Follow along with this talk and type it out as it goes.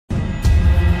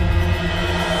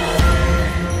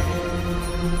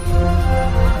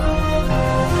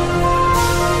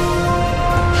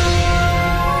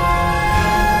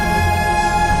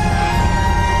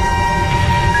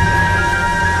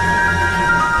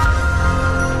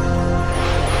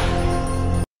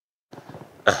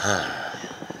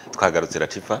twagarutse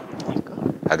Latifa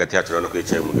hagati yacu urabona ko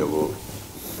yicaye umugabo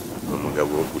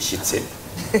ushyitse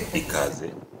ikaze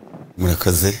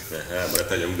murakaze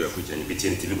muratangira mubwira kurikiranye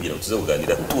BTN TV kugira ngo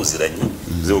tuzavuganira tuziranye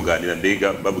tuzavuganira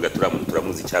mbega bavuga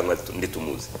turamuzi cyangwa ndi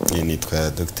tumuzi. Nitwa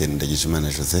Dr Ndagijimana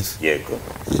Joseph. Yego.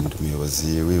 Ndi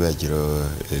umuyobozi w'ibagiro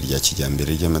rya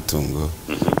kijyambere ry'amatungo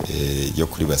yo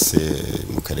kuri base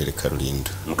mu karere ka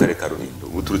Rulindo. Mu karere ka Rulindo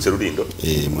uturutse Rulindo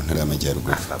mu ntara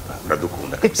y'Amajyaruguru.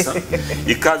 Uradukunda kabisa.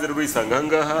 Ikaze rero isanga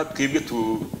ngaha twibwe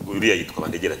uriya yitwa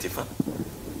Bandegera Latifa.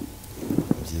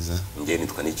 Byiza. Ngiye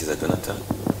nitwa Nikiza Jonathan.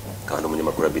 Kandi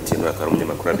umunyamakuru wa BTN akaba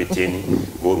umunyamakuru wa BTN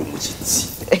boro umushyitsi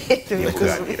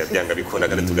tuganira byanga bikunda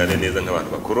kandi tuganira neza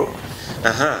nk'abantu bakuru.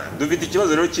 Dufite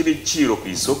ikibazo rero cy'ibiciro ku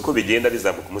isoko bigenda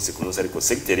bizamuka umunsi ku munsi ariko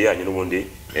secteur yanyu n'ubundi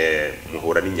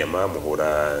muhora n'inyama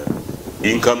muhora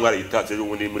inka mwarayitatse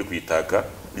n'ubundi muri kuyitaka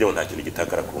byo nta kintu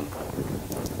gitakara kumva.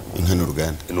 Inka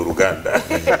n'uruganda. N'uruganda.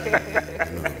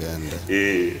 N'uruganda.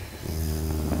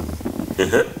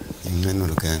 Inka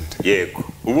n'uruganda. Yego.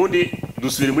 Ubundi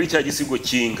dusubire muri cya gisigo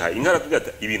cy'inka inka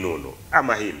ratugata ibinono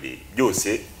amahembe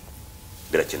byose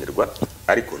birakenerwa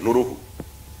ariko n'uruhu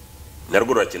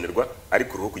narwo rurakenerwa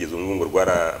ariko uruhu kugeza ngo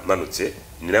rwaramanutse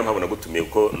ni nayo mpamvu nagutumiye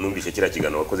ko numvise kira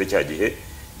kigano wakoze cya gihe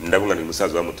ndabungana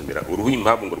umusaza bamutumira uruhu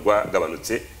impamvu ngo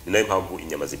rwagabanutse ni nayo mpamvu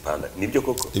inyama zipanda nibyo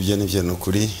koko ibyo nivyo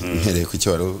nukuri mpereye ku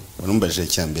cyo warumbaje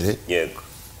cya mbere. Yego.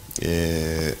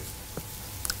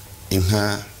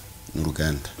 Inka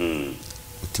n'uruganda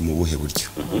uti mu buhe buryo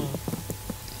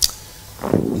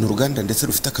n'uruganda ndetse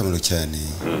rufite akamaro cyane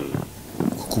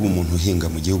kuko umuntu uhinga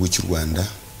mu gihugu cy'u Rwanda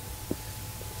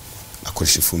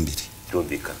akoresha ifumbire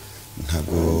byumvikana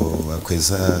ntabwo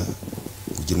wakweza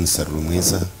kugira umusaruro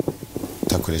mwiza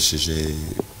utakoresheje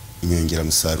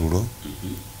inyongeramusaruro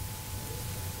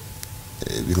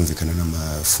birumvikana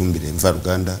n'amafumbire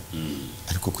mvaruganda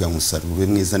ariko kuya umusaruro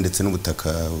mwiza ndetse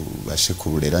n'ubutaka ubashe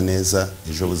kuburera neza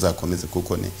ejo buzakomeze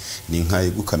kuko ni inka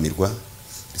igukamirwa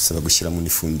bisaba gushyira mu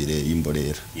ifumbire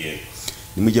y'imborera.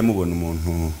 Nimujya mubona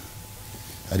umuntu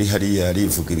ari hariya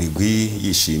arivuga ibigwi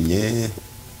yishimye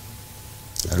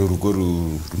ari urugo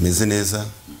rumeze neza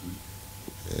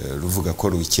ruvuga ko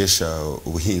rubikesha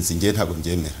ubuhinzi ngiye ntabwo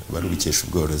mbyemera barubikesha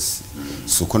ubworozi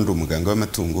suko ndi umuganga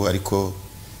w'amatungo ariko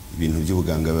ibintu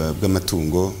by'ubuganga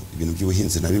bw'amatungo ibintu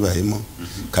by'ubuhinzi nabibayemo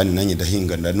kandi nanjye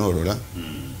ndahinga ndanorora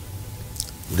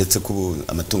uretse ko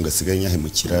amatungo asigaye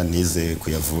nyahemukira nize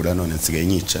kuyavura none nsigaye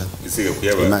nyica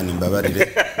Imana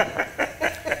imbabarire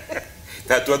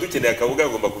tuba dukeneye akabuga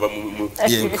agomba kuva mu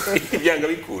ibyanga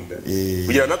bikunda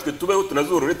kugira natwe tubeho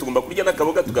tunazorore tugomba kurya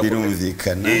n'akabuga tugakomeza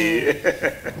birumvikana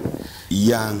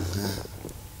yanka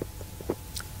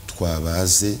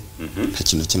twabaze nta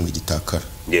kintu kimwe gitakara.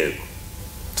 Yego.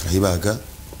 Turayibaga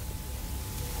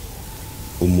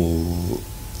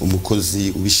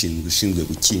umukozi ubishinzwe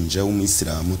gukinja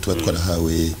w'umuyisilamu tuba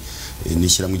twarahawe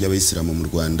n'ishyirahamwe ry'abayisilamu mu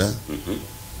Rwanda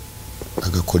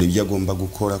agakora ibyo agomba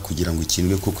gukora kugira ngo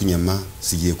ikindwe kuko inyama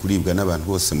zigiye kuribwa n'abantu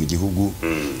bose mu gihugu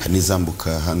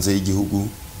hanizambuka hanze y'igihugu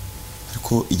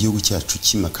ariko igihugu cyacu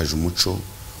kimakaje umuco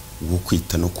wo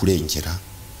kwita no kurengera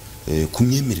ku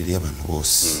myemerere y'abantu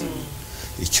bose.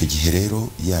 Icyo gihe rero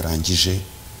yarangije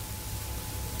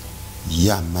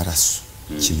y'amaraso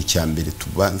ikintu cya mbere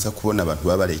tubanza kubona abantu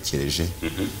babarekereje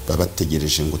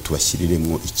babategereje ngo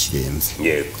tubashyiriremo ikiremve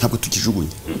ntabwo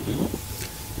tukijugunye.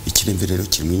 Ikiremve rero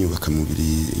kirimo inyubakamubiri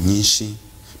nyinshi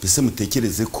mbese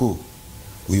mutekereze ko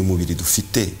uyu mubiri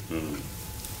dufite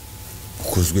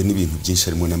ukozwe n'ibintu byinshi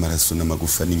harimo n'amaraso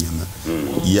n'amagufa n'inyama.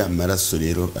 Y'amaraso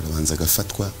rero arabanza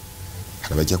agafatwa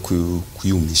harabajya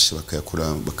kuyumisha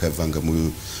bakayakora bakavanga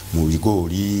mu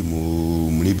bigori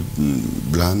muri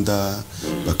blanda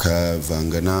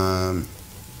bakavanga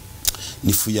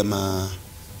n'ifu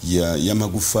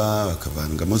y'amagufa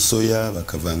bakavangamo soya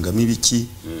bakavangamo ibiki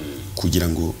kugira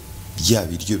ngo bya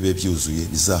biryo bibe byuzuye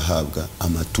bizahabwa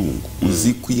amatungo.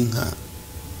 Uzi ko inka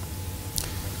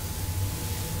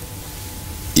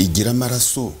igira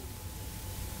amaraso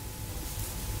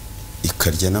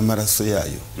ikarya n'amaraso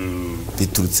yayo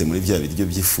biturutse muri bya biryo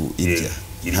by'ifu irya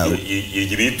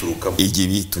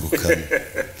igibiturukamo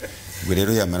ubwo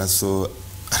rero ya maraso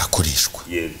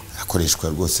arakoreshwa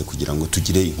rwose kugira ngo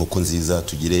tugire inkoko nziza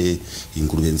tugire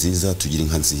ingurube nziza tugire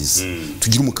inka nziza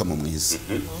tugire umukamo mwiza.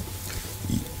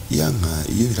 Ya nka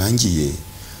iyo birangiye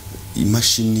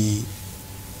imashini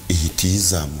ihita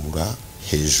yizamura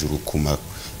hejuru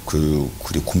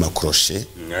ku makroshe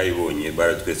mwayibonye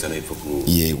baratwesa na ipfu ku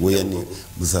yego yani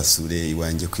muzasure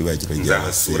iwanjye kwibagiro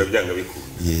ry'asura byanga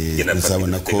bikunda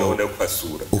muzabona ko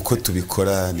uko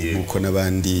tubikora ni nkuko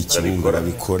nabandi kibumbura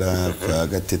bikora kwa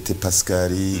Gatete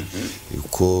Pascal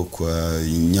uko kwa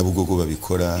Nyabugogo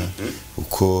babikora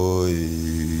uko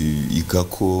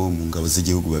igako mu ngabo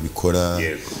z'igihugu babikora,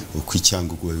 uko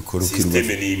icyangugu babikora, uko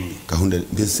gahunda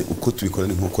mbese uko tubikora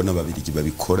ni nkuko n'ababirigi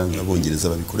babikora, n'abongereza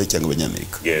babikora cyangwa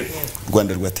abanyamerika.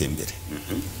 Rwanda rwateye imbere.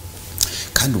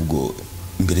 Kandi ubwo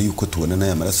mbere yuko tubona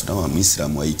n'aya maraso n'aba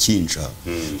Muislamu wayikinja,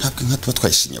 ntabwo inka tuba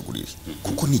twayishinyagurire,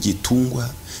 kuko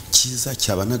nigitungwa cyiza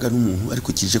cyabanaga n'umuntu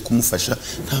ariko kije kumufasha,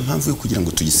 nta mpamvu yo kugira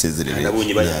ngo tugisezerere.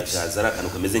 Nabonye bayazara akantu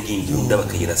kameze nk'ingunda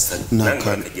bakayirasa,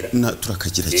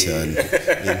 turakagira cyane.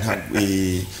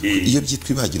 Iyo byitwa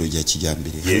ibagiro rya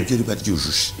kijyambere, ibyo riba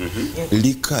ryujuje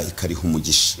rika ikariha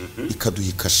umugisha, ikaduha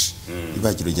ikashi.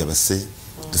 Ibagiro ry'abase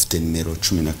dufite nimero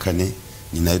 14,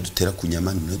 ni nayo dutera ku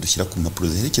nyama, ni nayo dushyira ku mpapuro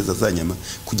ziherekeza za nyama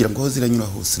kugira ngo aho ziranyura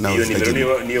hose nawe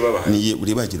zikagenda. Ni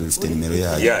buri bagiro rifite nimero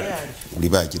yayo, buri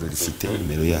bagiro rifite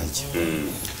nimero yayo.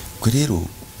 Ubwo rero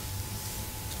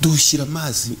dushyira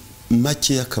amazi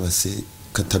make y'akabase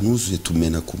katanuzuye,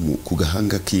 tumena ku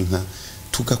gahanga k'inka,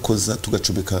 tugakoza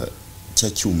tugacomeka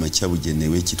cya cyuma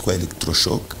cyabugenewe cyitwa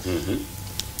electroshock,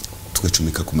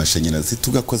 tugacomeka ku mashanyarazi,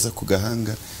 tugakoza ku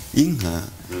gahanga. Inka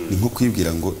ni nko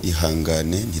kwibwira ngo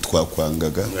ihangane,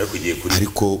 ntitwakwangaga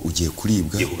ariko ugiye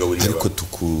kuribwa, ariko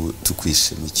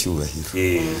tukwishe mu cyubahiro.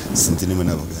 Sinzi niba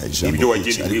navuga ijambo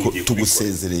ariko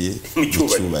tugusezereye mu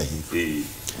cyubahiro.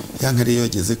 Yanka rero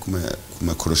yageze ku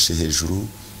makoroshe hejuru,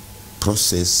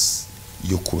 process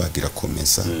yo kubagira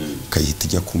komeza, kayihita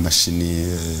ijya ku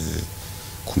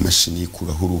mashini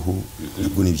ikuraho uruhu.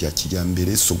 Nabwo ni bya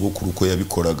kijyambere, sogokuru uko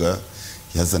yabikoraga,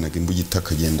 yazanaga imbugita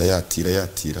akagenda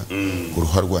yatira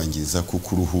uruhu rwangiza,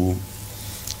 kuko uruhu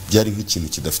byari nk'ikintu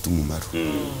kidafite umumaro.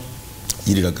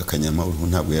 Yiriraga akanyama, uruhu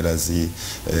ntabwo yarazi.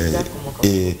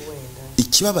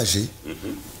 Ikibabaje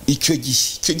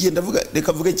icyo gihe ndavuga,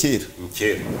 reka vuge kera,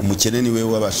 umukene niwe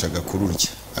wabashaga kururya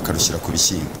akarushyira ku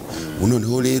bishyimbo.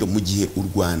 Noneho rero mu gihe u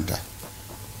Rwanda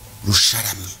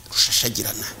rusharamye,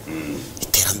 rushashagirana,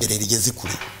 iterambere rigeze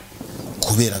kure,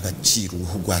 kubera agaciro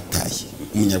uruhu rwataye,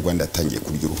 umunyarwanda atangiye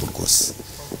kurya uruhu rwose.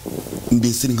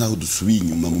 Mbese ni nkaho dusubiye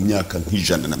inyuma mu myaka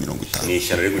nk'ijana.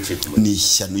 Ni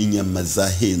ishyano, inyama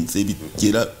zahenze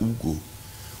bigera ubwo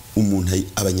umuntu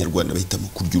abanyarwanda bahitamo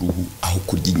kurya uruhu aho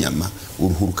kurya inyama.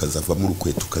 Uruhu rukazavamo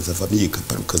urukweto, rukazavamo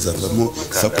igikapu, rukazavamo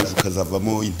sakoje,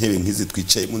 rukazavamo intebe nk'izi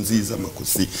twicayemo nziza,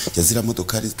 amakosi ya zira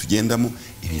modokari tugendamo,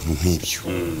 ibintu nk'ibyo.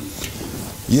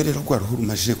 Iyo rero rwa ruhu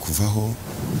rumaje kuvaho,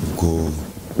 ubwo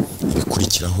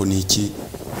ibikurikiraho niki?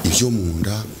 Ibyo mu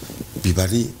nda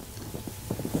bibari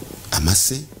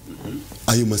amase.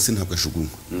 Ayo mase ntabwo ajugunywa,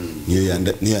 niyo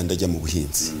yanda ajya mu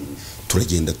buhinzi.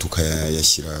 Turagenda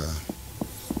tukayashyira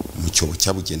mu cyobo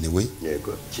cyabugenewe,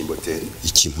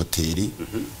 ikimpoteri.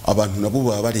 Abantu nabo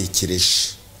baba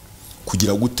barekereje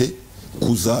kugira gute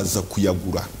kuzaza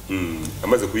kuyagura,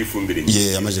 amaze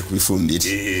kubifumbira. Amaze kubifumbira.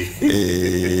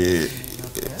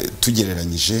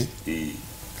 Tugereranyije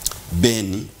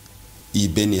iyi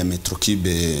beni ya metro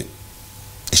cube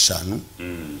 5,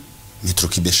 metro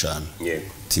cube 5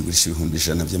 tigurisha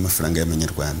 100,000 by'amafaranga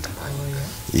y'amanyarwanda.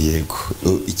 Yego,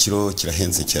 ikiro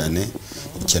kirahenze cyane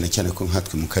ko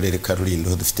nkatwe mu karere ka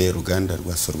Rulindo dufite uruganda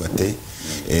rwa Sorwate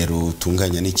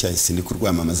rutunganya n'icyayi. Sindi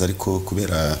kurwamamaza, ariko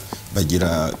kubera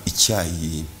bagira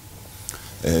icyayi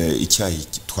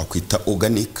twakwita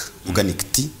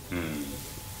organic tea.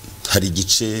 Hari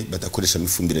igice badakoresha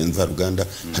ifumbire mvaruganda,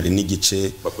 hari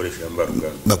n'igice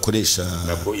bakoresha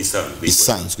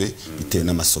isanzwe bitewe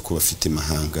n'amasoko bafite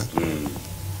mahanga.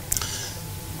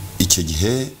 Icyo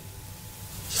gihe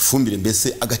ifumbire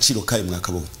mbese agaciro kayo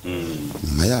mwakabonye.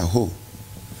 Nyuma yaho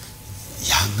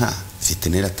yanka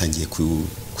veterineri atangiye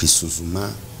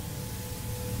kwisuzuma.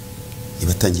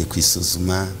 Ibatangiye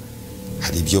kwisuzuma,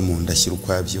 hari ibyo mu ndashyira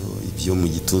ukwabyo, ibyo mu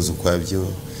gituza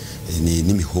ukwabyo,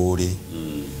 n'imihore.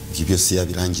 Ibyo byose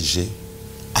yabirangije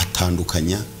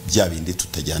atandukanya bya bindi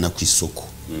tutajyana ku isoko.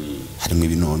 Harimo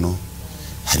ibinono,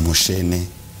 harimo shene,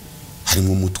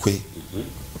 harimo umutwe.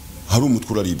 Hari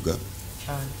umutwe uraribwa,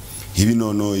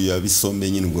 ibinono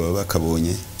yabisombe nyine ngo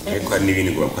bakabonye. Ariko hari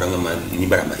n'ibindi ngo bakora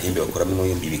nk'amahembe, bakora bakoramo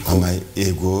ibikoma.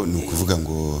 Ego ni ukuvuga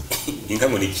ngo inka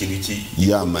ngo ni ikintu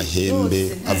ya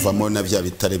mahembe avamo na bya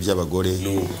bitare by'abagore,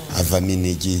 avamo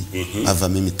inigi,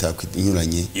 avamo imitako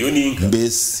inyuranye.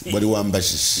 Mbese wari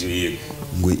wambajije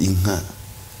ngo inka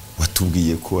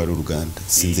watubwiye ko ari uruganda,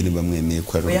 sinzi niba mwemeye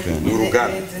ko ari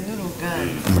uruganda.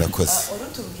 Murakoze.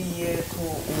 Urutubwiye ku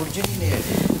uburyo nyine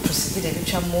procedure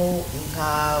bicamo inka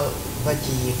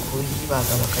bagiye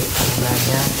kuyibaga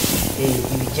bakayitunganya,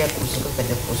 ibijya ku isoko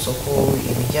bikajya ku isoko,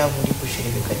 ibijya muri busheri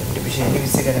bikajya muri busheri,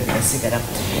 n'ibisigara bigasigara.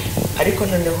 Ariko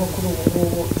noneho kuri ubu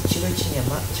ngubu ikiro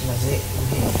cy'inyama kimaze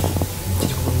guhenda,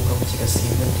 kiri ku mugabo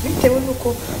kigasimba bitewe n'uko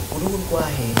uruhu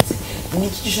rwahenze. ni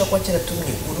iki gishobora kuba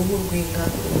cyaratumye uruhu rw'inka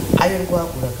ayo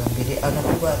rwaguraga mbere anako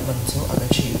rwamanutseho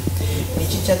agaciro? Ni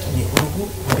iki cyatumye uruhu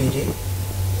mbere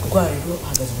rwari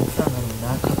ruhagaze amafaranga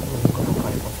runaka kuri ubu ngubu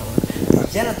kwari amafaranga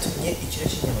byaratumye ikiro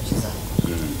cy'inyama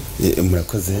kizamuka?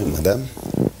 Murakoze madame,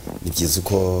 ni byiza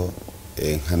uko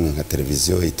nkamwe nka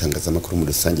televiziyo itangazamakuru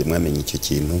muri rusange mwamenye icyo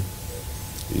kintu,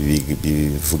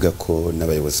 bivuga ko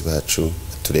n'abayobozi bacu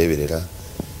batureberera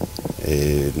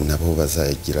nabo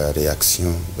bazagira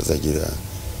reaction, bazagira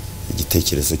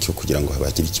igitekerezo cyo kugira ngo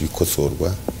habagire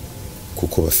ikibikosorwa,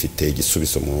 kuko bafite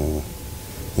igisubizo mu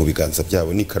biganza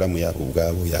byabo n'ikaramu yabo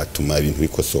ubwabo yatuma ibintu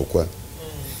bikosorwa.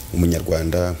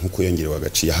 Umunyarwanda nk'uko yongerewe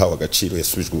agaciro, yahawe agaciro,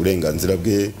 yasubijwe uburenganzira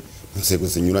bwe mu nzego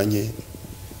zinyuranye.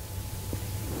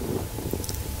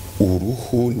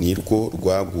 Uruhu nirwo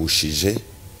rwagushije,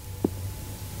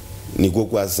 nirwo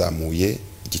rwazamuye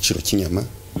igiciro cy'inyama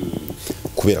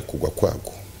kubera kugwa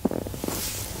kwago.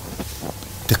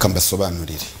 Reka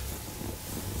mbasobanurire.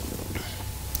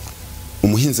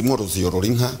 Umuhinzi mworozi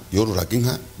yororaga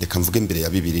inka, reka mvuge mbere ya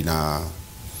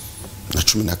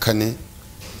 2014,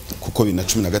 kuko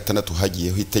 2016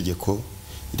 hagiyeho itegeko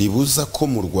ribuza ko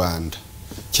mu Rwanda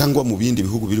cyangwa mu bindi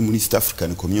bihugu biri muri East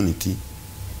African Community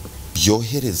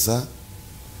byohereza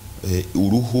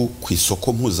uruhu ku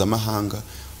isoko mpuzamahanga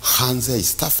hanze ya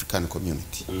East African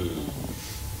Community.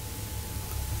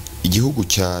 Igihugu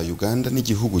cya Uganda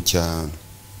n'igihugu cya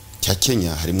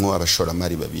Kenya harimo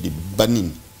abashoramari babiri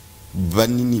banini.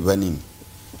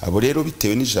 Abo rero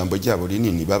bitewe n'ijambo ryabo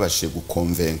rinini babashe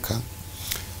gukonvenka,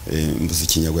 mvuze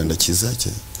ikinyarwanda kiza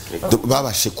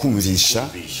babashe kumvisha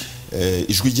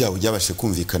ijwi ryabo ryabashe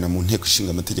kumvikana mu nteko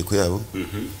ishinga amategeko yabo.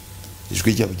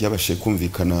 Ijwi ryabo ryabashe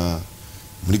kumvikana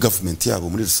muri government yabo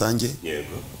muri rusange.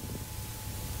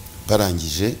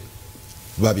 Barangije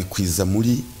babikwiza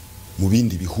mu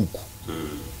bindi bihugu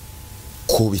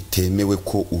ko bitemewe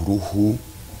ko uruhu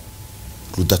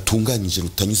rudatunganyije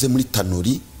rutanyuze muri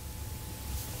tanori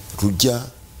rujya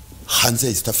hanze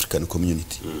ya East African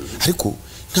Community. Ariko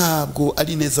ntabwo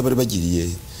ari neza bari bagiriye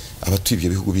abatuye ibyo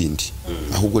bihugu bindi,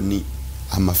 ahubwo ni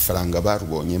amafaranga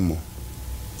barubonyemo.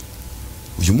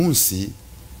 Uyu munsi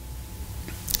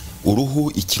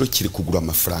uruhu ikiro kiri kugura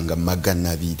amafaranga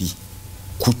 200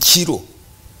 ku kiro,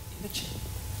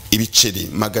 ibiceri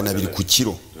 200 ku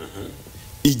kiro.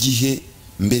 Igihe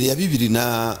mbere ya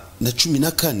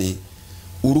 2014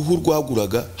 uruhu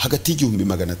rwaguraga hagati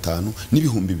y'1500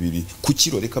 n'ibihumbi 2 ku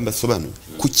kiro. Reka mbasobanure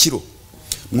ku kiro.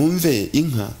 Mwumve,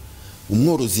 inka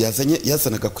umworozi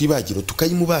yazanaga kwibagiro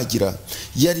tukayimubagira,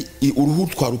 yari uruhu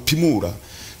twarupimura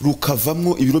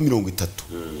rukavamwo ibiro 30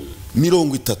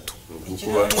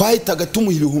 twahitaga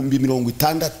tumuha ibihumbi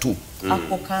 60.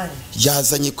 Ako kanya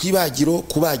yazanye kwibagiro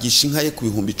kubagisha inka ye ku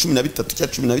bihumbi 13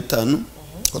 cyangwa 15,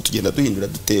 ko tugenda duhindura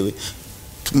dutewe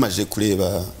tumaje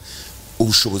kureba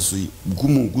ubushobozi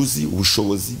bw'umuguzi,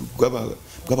 ubushobozi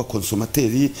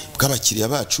bw'abakonsomateri, bw'abakiriya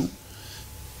bacu.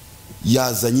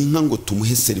 Yazanye inka ngo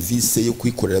tumuhe service yo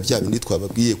kwikorera bya bindi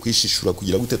twababwiye, kwishishura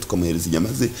kugira gute tukamuhereza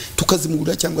inyama ze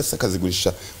tukazimugura cyangwa se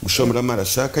akazigurisha umushoramari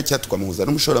ashaka, cyangwa tukamuhuza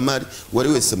n'umushoramari wari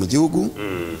wese mu gihugu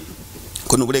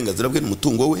ko n'uburenganzira bwe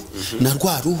n'umutungo we. Na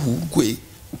rwa ruhu rwe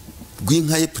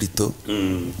rw'inka ye plito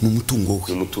n'umutungo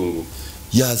we.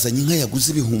 Yazanye inka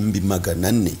yaguze ibihumbi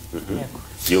 400,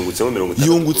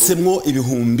 yungutsemo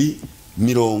ibihumbi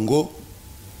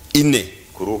 40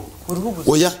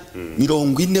 oya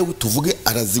 40 tuvuge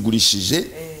arazigurishije.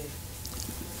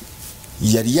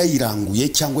 Yari yayiranguye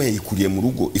cyangwa yayikuriye mu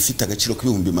rugo ifite agaciro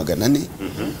k'ibihumbi 400,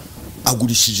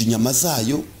 agurishije inyama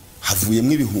zayo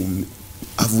havuyemo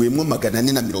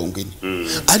 440.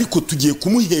 Ariko tugiye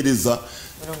kumuhereza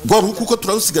rwaruhu kuko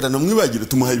turarusigarana mu ibagiro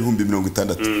tumuhaye ibihumbi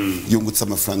 60. Yungutse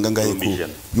amafaranga ngahe ko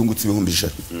yungutse ibihumbi 100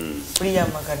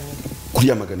 kuri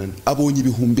ya 400, abonye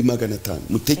ibihumbi 500.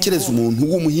 Mutekereze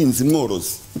umuntu w'umuhinzi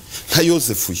mworozi nka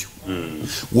Joseph uyu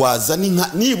wazana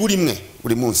inka nibura imwe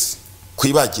buri munsi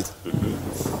kwibagiro,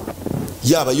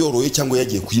 yaba yoroye cyangwa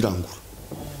yagiye kuyirangura,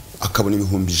 akabona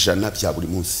ibihumbi 100 bya buri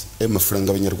munsi.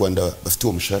 Amafaranga abanyarwanda bafite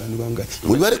uwo mushahara ni bangahe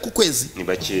mu bibare ku kwezi? Ni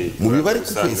bake, mu bibare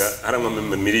ku kwezi harama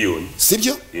miliyoni,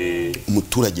 sibyo?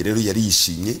 Umuturage rero yari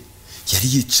yishimye, yari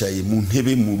yicaye mu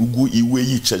ntebe mu rugo iwe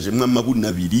yicajemwe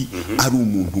amabuna 2, ari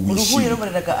umuntu wishimye.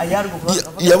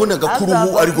 Yabonaga ko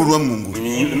uruhu ari rwo rwamwungura,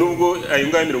 nubwo ayo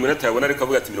ngaho 60 yabona ariko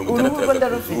avuga ati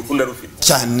 60 ukunda rufite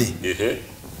cyane.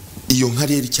 Iyo nka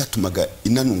rero cyatumaga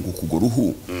inanunguka urwo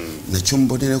ruhu. Nacyo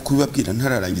mbonera kubibabwira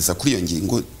ntararangiza kuri iyo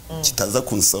ngingo kitaza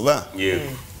kunsaba.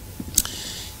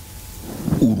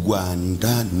 U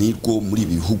Rwanda nirwo muri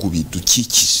bihugu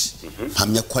bidukikije,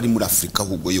 mpamya ko ari muri Afrika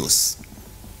ahubwo yose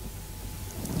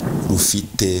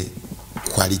rufite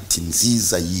quality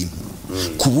nziza y'impu.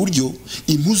 ku buryo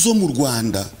impu zo mu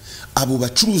Rwanda abo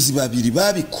bacuruzi babiri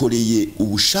babikoreye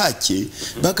ubushake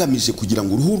bagamije kugira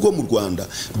ngo uruhu rwo mu Rwanda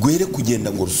rwere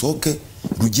kugenda ngo rusohoke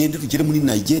rugere muri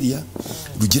Nigeria,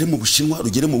 rugere mu Bushinwa,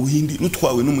 rugere mu Buhindi,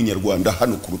 rutwawe n'umunyarwanda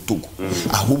hano ku rutugu,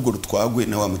 ahubwo rutwagwe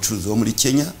na wa mucuruzi wo muri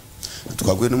Kenya,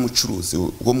 rutwagwe n'umucuruzi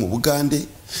wo mu Bugande,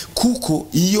 kuko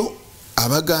iyo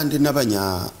Abagande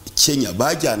n'Abanya-Kenya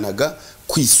bajyanaga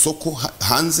ku isoko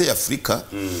hanze ya Afrika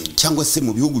cyangwa se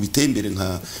mu bihugu biteye imbere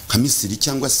nka Misiri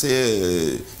cyangwa se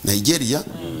Nigeria,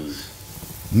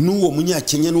 n'uwo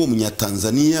Munyakenya n'uwo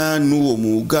Munyatanzania n'uwo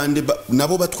mu Uganda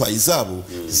nabo batwaye izabo,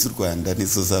 z'u Rwanda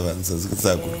nizo zabanza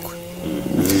zagurwa.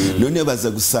 None baza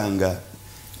gusanga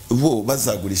bo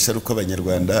bazagurisha uko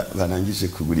Abanyarwanda barangije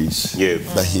kugurisha,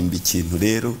 bahimba ikintu.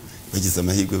 Rero bagize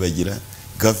amahirwe bagira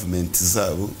government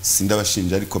zabo,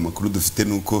 sindabashinja, ariko amakuru dufite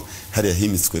nuko hari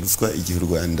yahimitswe ruswa igihe u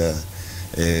Rwanda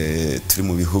turi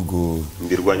mu bihugu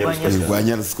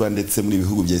birwanya ruswa, ndetse muri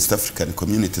bihugu bya East African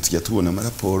Community tujya tubona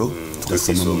amaraporo,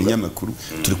 tugasoma mu binyamakuru,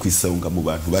 turi kwisanga mu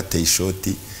bantu bateye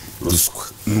ishoti ruswa,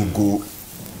 nubwo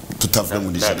tutavuga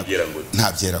ngo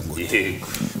ntabyera ngo.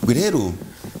 Ubwo rero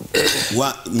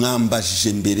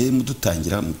mwambajije mbere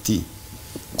mudutangira muti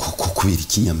kubera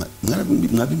ikinyama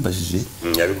mwabimbajije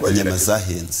inyama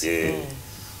zahenze.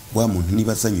 Wa muntu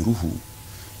niba azanye uruhu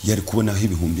yari kubonaho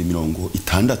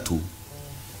 60,000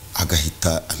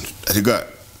 agahita ariga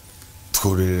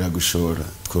twororera gushora,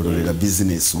 twororera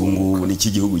business. Ubu ngubu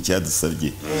n'iki gihugu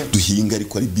cyadusabye duhinga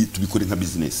ariko ari tubikore nka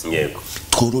business,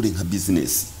 tworore nka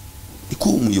business. Iko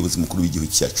umuyobozi mukuru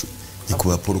w'igihugu cyacu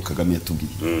nyakubahwa Paul Kagame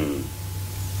yatubwiye,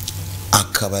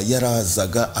 akaba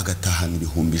yarazaga agatahana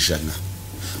 100,000.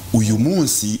 Uyu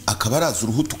munsi akaba araza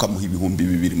uruhu tukamuha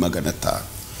 2,500,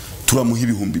 turamuha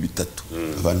 3,000.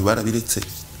 Abantu barabiretse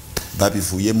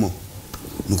babivuyemo.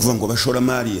 Nukuvuga ngo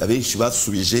abashoramari abenshi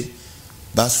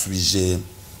basubije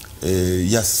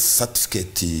ya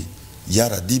certificate ya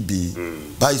RDB,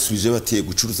 bayisubije bateye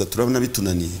gucuruza, turabona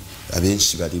bitunaniye.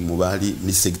 Abenshi bari mu bari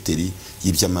muri segiteri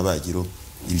y'ibyamabagiro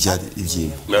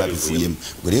iby'impu babivuyemo.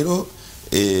 Rero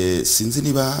sinzi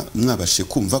niba mwabashe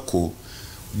kumva ko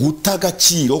guta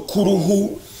agaciro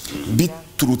k'uruhu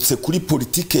biturutse kuri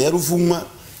politike ya Ruvumwa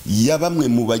ya bamwe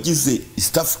mu bagize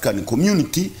East African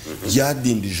Community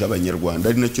yadindije Abanyarwanda.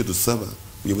 Ari nacyo dusaba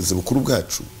ubuyobozi bukuru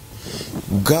bwacu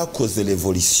bwakoze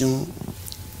revolution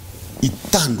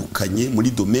itandukanye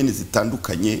muri domaine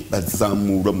zitandukanye,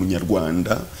 bazamura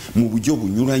Munyarwanda mu buryo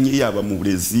bunyuranye, yaba mu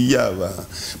burezi, yaba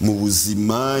mu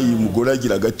buzima. Umugore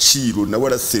agira agaciro nawe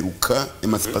araseruka,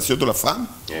 emancipation de la femme,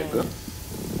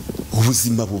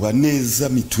 ubuzima buba neza,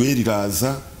 mituweli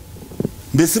iraza.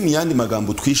 Mbese mu yandi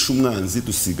magambo twishe umwanzi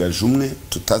dusigaje umwe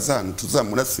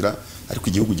tuzamurasira, ariko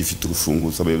igihugu gifite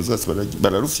urufunguzo, abayobozi bose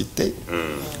bararufite,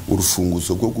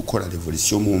 urufunguzo rwo gukora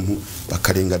revolution mu mpu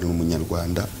bakarenganira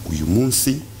Umunyarwanda. Uyu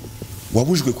munsi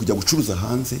wabujwe kujya gucuruza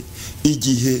hanze,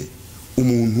 igihe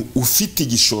umuntu ufite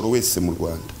igishoro wese mu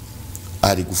Rwanda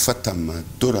ari gufata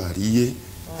amadolari ye,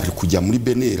 ari kujya muri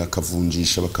Beneri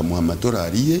akavunjisha bakamuha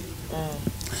amadolari ye,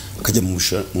 akajya mu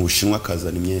Bushinwa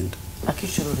akazana imyenda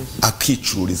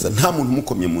akicururiza, nta muntu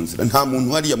umukomye mu nzira, nta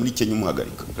muntu hariya muri Kenya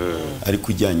umuhagarika,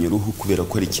 ariko ujyanye uruhu kubera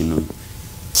ko ari ikintu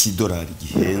cy'idolari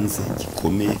gihenze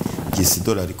gikomeye, gisa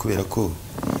idolari kubera ko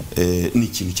ni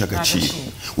ikintu cy'agaciro.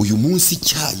 Uyu munsi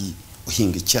icyayi,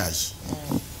 uhinga icyayi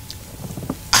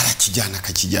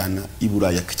akakijyana i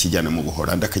Burayi, akakijyana mu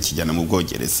Buholandi, akakijyana mu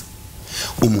Bwongereza.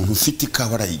 Umuntu ufite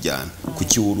ikawa arayijyana,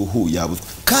 kuki uruhu yabuzwa?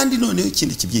 Kandi noneho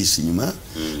ikindi kibyihishe inyuma,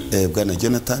 bwana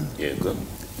Jonathan,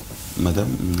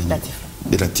 Madame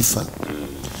Latifa,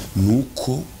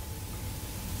 nuko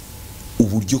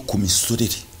uburyo ku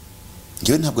misorere,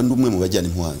 ngewe ntabwo ndi umwe mu bajyana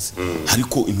impuhanzi,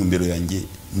 ariko intumbero yanjye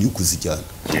ni ukuzijyana,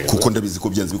 kuko ndabizi ko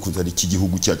byanze bikunze ari iki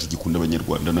gihugu cyacu gikunda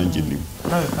Abanyarwanda.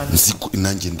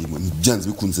 Nanjye ndimo byanze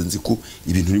bikunze nzi ko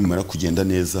ibintu bimara kugenda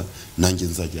neza, nanjye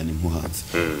nzajyana impuhanzi.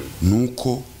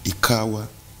 Nuko ikawa,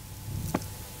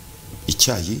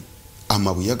 icyayi,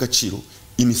 amabuye y'agaciro,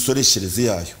 imisoreshereze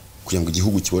yayo kugira ngo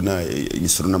igihugu kibona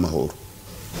imisoro n'amahoro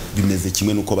bimeze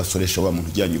kimwe nuko basoresha wa muntu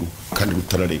ujyanye uruhu kandi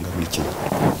rutararenga muri Kenya,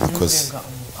 because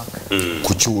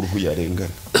ku cy'uruhu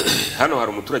yarengana. Hano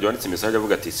hari umuturage wanditse message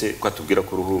avuga ati se ko atubwira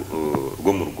ko uruhu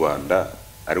rwo mu Rwanda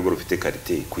ari rwo rufite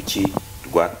karite, kuki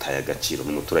rwataye agaciro?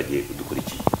 N'umuturage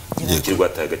udukurikiye, kuki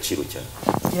rwataye agaciro cyane?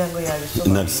 kugira ngo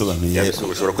yabisobanuye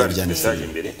ushobora kwandika message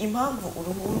imbere. Impamvu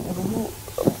uruhu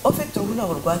ofite uruhu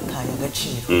ntabwo rwataye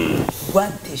agaciro,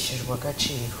 rwateshejwe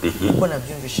agaciro, kuko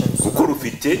nabyumvisha kuko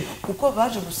rufite, kuko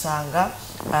baje gusanga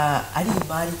ari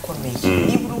imari ikomeye.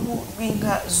 Niba uruhu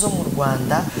rw'inka zo mu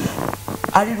Rwanda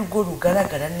ari rwo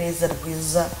rugaragara neza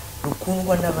rwiza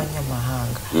rukundwa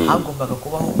n'abanyamahanga hagombaga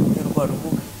kubaho uburyo rwa ruhu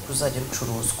ruzajya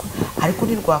rucuruzwa ariko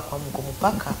ntirwakwambuka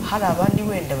umupaka hari abandi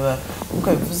wenda uko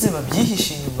bivuze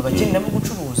babyihisha inyuma bagendamo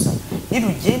gucuruza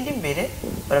nirugenda imbere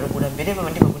bararugura mbere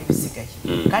babandi bagura ibisigaye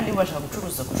kandi bashaka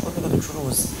gucuruza kuko rwego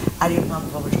ducuruza ariyo mpamvu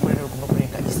babujura rero rugomba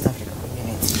kurenga East Africa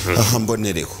Community. Aha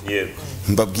mbonereho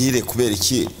mbabwire kubera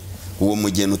iki uwo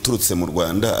mugeni uturutse mu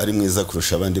Rwanda ari mwiza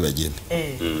kurusha abandi bageni.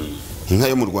 Inka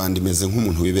yo mu Rwanda imeze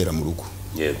nk'umuntu wibera mu rugo.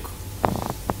 Yego.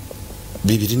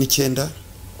 2009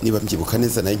 niba mbyibuka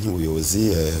neza nayo nk'ubuyobozi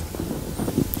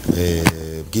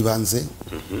bw'ibanze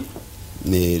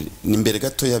ni imbere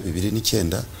gato ya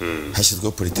 2009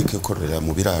 hashyizweho politiki yo kororera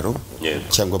mu biraro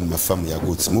cyangwa mu mafamu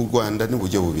yagutse mu Rwanda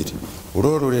n'uburyo bubiri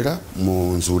urororera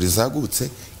mu nzuri zagutse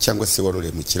cyangwa se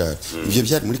waroreye mu kiraro. Ibyo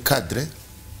byari muri cadre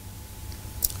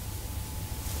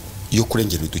yo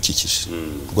kurengera ibidukikije.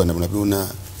 Rwanda murabona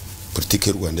politiki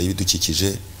y'u Rwanda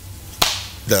y'ibidukikije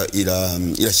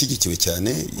irashyigikiwe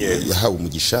cyane yahawe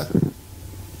umugisha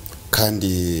kandi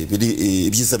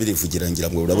ibyiza birivugira ngira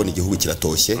ngo urabona igihugu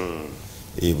kiratoshye.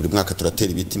 Buri mwaka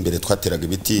turatera ibiti imbere twateraga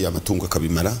ibiti amatungo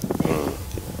akabimara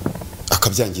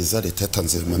akabyangiza leta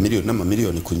yatanze amamiliyoni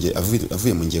n'amamiliyoni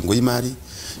avuye mu ngengo y'imari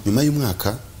nyuma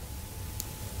y'umwaka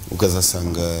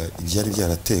ukazasanga ibyari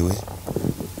byaratewe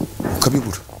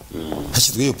ukabibura.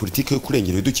 Hashyizweho iyo politiki yo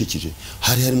kurengera ibidukikije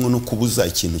hari harimo no kubuza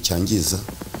ikintu cyangiza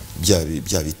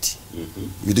bya biti.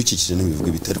 Ibidukikije n'ibivuga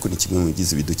ibiti ariko ni kimwe mu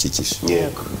bigize ibidukikije.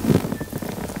 Yego.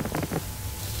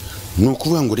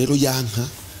 Nukuvuga ngo rero yanka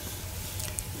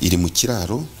iri mu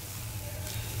kiraro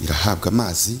irahabwa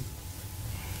amazi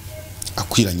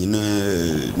akwiranye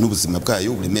n'ubuzima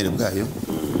bwayo uburemere bwayo.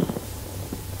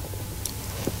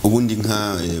 Ubundi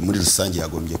nka muri rusange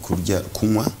yagombye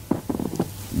kunywa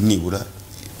nibura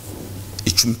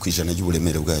 10%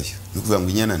 y'uburemere bwayo. Nukuvuga ngo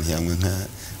inyana ntiyanywe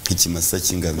nk'ikimasa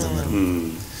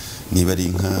cy'inganzamarumbo. Niba ari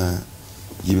inka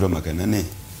y'ibiro 400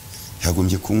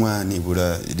 yagombye kunywa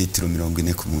nibura litiro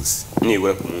 40 ku munsi.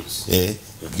 Nibura ku munsi.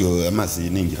 Amazi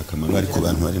ni ingirakamaro ariko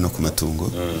abantu bari no ku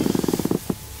matungo.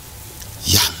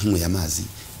 Yanywe amazi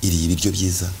iriye ibiryo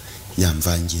byiza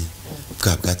yamvange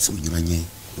bwa bwatsi bunyuranye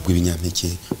ubw'ibinyampeke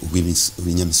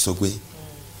ubw'ibinyamisogwe.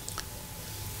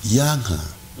 Yanka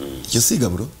iyo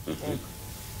sigaburo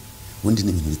ubundi ni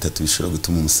ibintu bitatu bishobora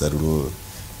gutuma umusaruro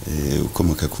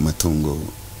ukomoka ku matungo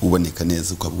uboneka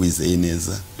neza ukabwizeye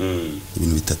neza.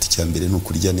 Ibintu bitatu cyambere no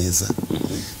kurya neza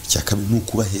cyakabiri no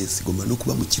kuba heza igomba no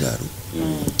kuba mu kiraro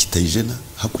kitayijena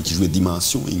hakurikijwe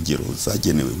dimension ingero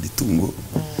zagenewe buri tungo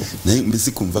nayo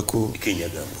mbese kumva ko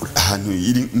ahantu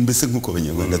iri mbese nkuko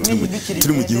abanyarwanda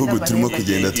turi mu gihugu turimo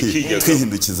kugenda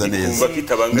twihindukiza neza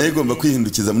nayo igomba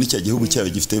kwihindukiza muri cya gihugu cyawe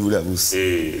gifite buriya busa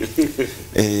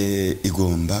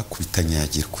igomba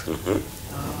kubitanyagirwa.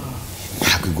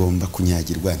 Ntabwo igomba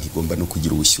kunyagirwa ntigomba no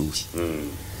kugira ubushyuhe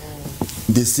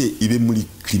mbese ibe muri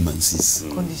klima nziza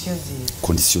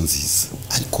condition nziza.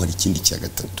 Ariko hari ikindi cya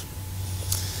gatatu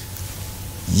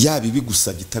yaba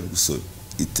ibigusabye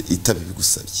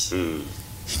itabigusabye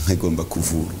inka igomba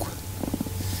kuvurwa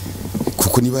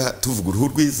kuko niba tuvuga uruhu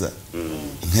rwiza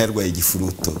inka yarwaye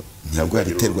igifuruto ntabwo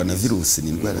iterwa na virusi ni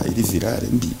indwara iri virale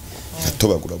mbi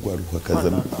atobagura gwaruha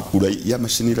kazamo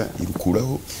yamashinira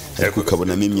irukuraho ariko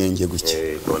ukabonamo imyenge gutya.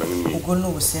 Ubwo no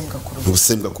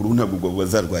ubusembwa kuru ntabwo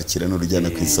bazarwakira no rujyana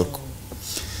ku isoko.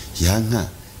 Yanka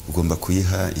ugomba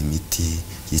kuyiha imiti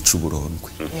yica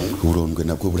uburondwe. Uburondwe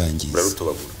nabwo burangiza.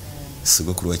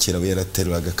 Sogokuru wa kera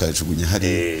yaraterwaga kajugunya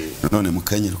hari none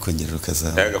mukanyira ukongera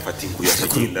rukazana agafata inkuya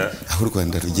kugenda aho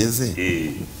Rwanda rugeze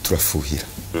turafuhira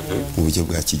mu buryo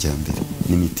bwa kijyambere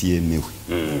n'imiti yemewe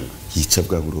yica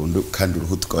bwa burondo kandi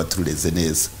uruhu tukaba turureze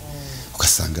neza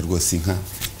ugasanga rwose inka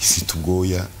ifite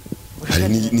ubwoya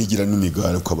hari nigira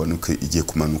n'umigara ukabanuka igiye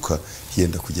kumanuka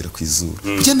yenda kugera ku izuru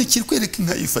cyane kirwereka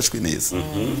inka yifashwe neza.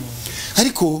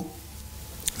 Ariko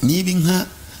niba inka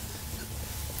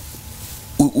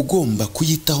ugomba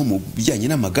kuyitaho mu bijyanye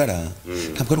n'amagara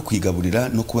ntabwo ari kwigaburira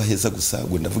no kuba heza gusa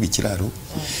ngo ndavuga ikiraro.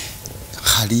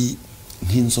 Hari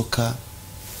nk'inzoka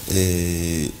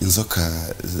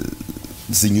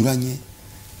zinyuranye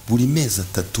buri mezi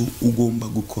 3 ugomba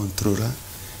gukontorora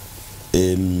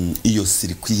iyo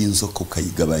sirikwi y'inzoka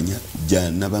ukayigabanya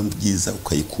byanaba byiza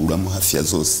ukayikuramo hafi ya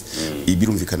zose.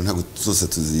 Ibirumvikana ntabwo zose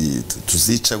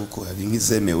tuzica kuko hari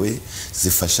nk'izemewe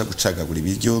zifasha gucagagura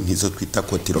ibiryo nk'izo twita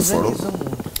kotiroforo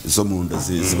zo mu nda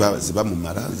ziba mu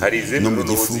mara no mu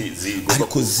gifu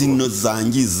ariko zino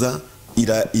zangiza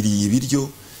iriye ibiryo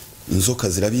inzoka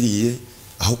zirabiriye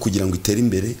aho kugira ngo itere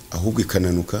imbere ahubwo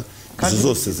ikananuka.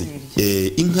 Izo zose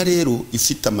inka rero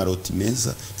ifite amaroti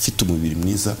meza ifite umubiri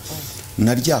mwiza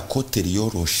na rya kote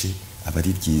riyoroshe aba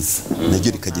ari ryiza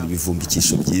naryo rikagira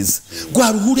ibivumbikisho byiza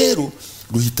rwa ruhu rero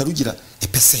ruhita rugira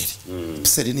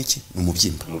epeseri ni iki ni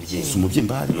umubyimba si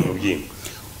umubyimba hari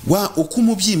uko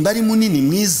umubyimba ari munini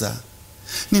mwiza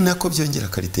ni nako byongera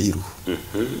karite y'uruhu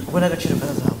ubona agaciro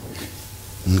karazamuka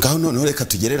ngaho noneho reka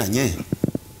tugereranye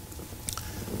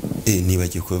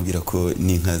nibagiye kubabwira ko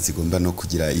n'inka zigomba no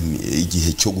kugira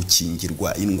igihe cyo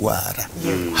gukingirwa indwara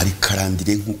hari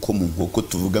karandire nk'uko mu nkoko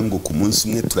tuvuga ngo ku munsi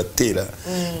umwe turatera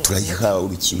turayiha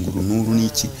urukingo runuru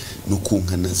n'iki no ku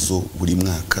nka nazo buri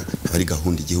mwaka hari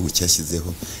gahunda igihugu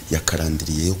cyashyizeho ya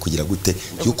karandiriye yo kugira gute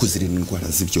yo kuzirinda indwara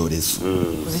z'ibyorezo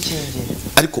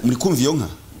ariko muri kumva iyo nka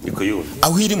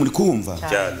aho iri muri kumva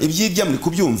ibyirya muri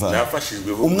kubyumva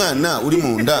umwana uri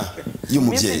mu nda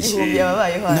y'umubyeyi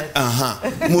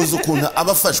muzi ukuntu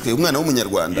abafashwe umwana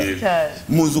w'umunyarwanda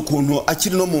muzi ukuntu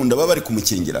akiri no mu nda baba bari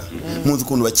kumukingira muzi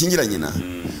ukuntu bakingira nyina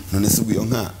none se ubwo iyo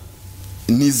nka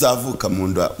nizavuka mu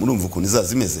nda murumva ukuntu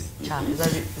izazimeze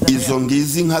izo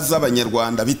ngizi nka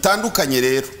z'abanyarwanda bitandukanye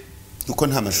rero nuko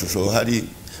nta mashusho hari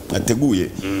mwateguye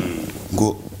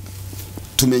ngo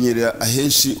tumenyerera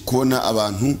ahenshi kubona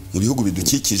abantu mu bihugu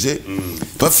bidukikije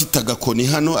bafite agakoni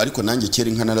hano ariko nanjye kera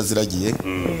inka naraziragiye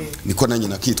niko nanjye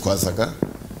nakitwazaga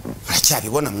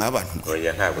muracyabibona mw'abantu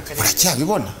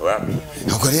muracyabibona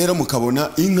ubwo rero mukabona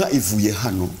inka ivuye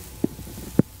hano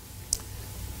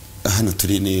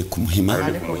turi ni ku Muhima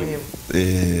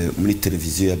muri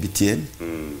televiziyo ya BTN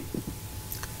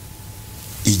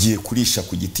igiye kurisha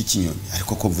ku giti cy'inyoni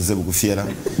ariko ko mvuze bugufi yara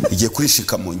igiye kurisha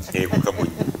Kamonyi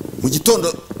mu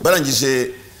gitondo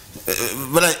barangije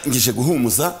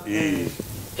guhumuza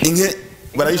inke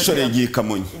barayishoreye igiye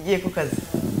Kamonyi igiye ku kazi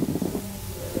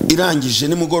irangije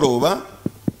nimugoroba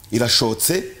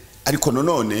irashotse ariko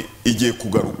none igiye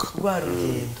kugaruka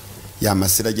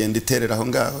yamasira agenda iterera aho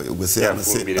ngaho ubwo se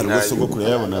yamasira arwose bwo kure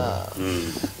yabona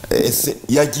ese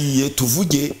yagiye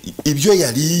tuvuge ibyo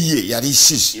yariye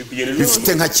yarishije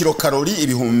bifite nka kilokalori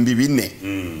 4,000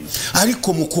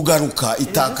 ariko mu kugaruka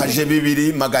itakaje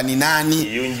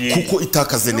 2,800 kuko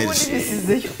itakaze energy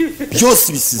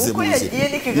byose bisize mu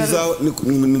nzira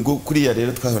kuri ya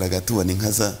rero twahoraga tubona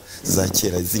inka za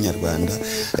kera z'inyarwanda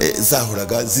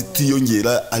zahoraga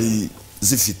zitiyongera ari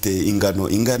zifite ingano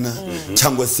ingana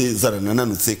cyangwa se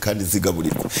zaranananutse kandi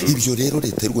zigaburirwa ibyo rero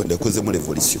leta y'u Rwanda yakoze muri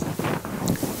revolution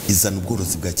izana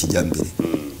ubworozi bwa kijyambere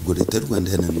ngo leta y'u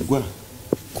Rwanda yananirwa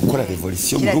gukora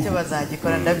revolution mu rugo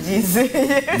bazagikora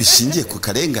ndabyizeye bishingiye ku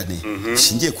karengane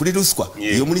bishingiye kuri ruswa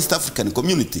iyo muri East African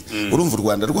Community urumva u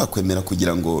Rwanda rwakwemera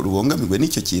kugira ngo rubongamirwe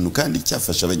n'icyo kintu kandi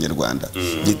cyafasha abanyarwanda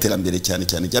n'iterambere cyane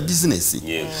cyane rya business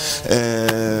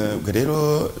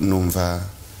rero numva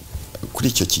kuri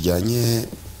icyo kijyanye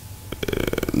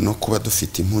no kuba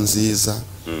dufite impu nziza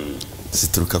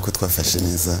zituruka ko twafashe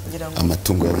neza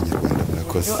amatungo y'abanyarwanda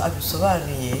murakoze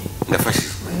abisobanuye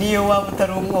niyo waba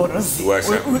utari umworozi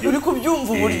uri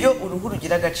kubyumva uburyo uruhu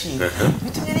rugira agaciro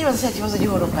bitumye nibaza cya kibazo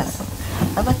gihoro mpasa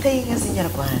amata y'inka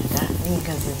z'inyarwanda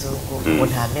n'inka z'inzungu ngo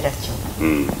ntamera cyo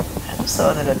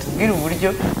aradusobanurira tubwire uburyo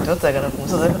tutagana ku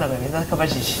musozi ariko ntabwo mwiza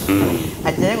akabajije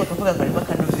ajyayo ngo tuvuga ngo arimo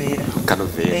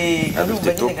kanovera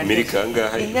afite top milk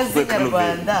angahe inka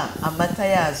z'inyarwanda amata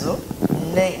yazo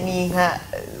n'inka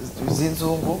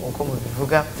z'inzungu uko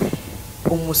mubivuga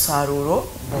umusaruro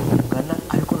ungana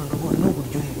ariko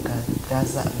n'uburyohe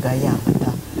bwa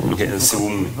yamata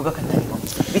bivuga katarimo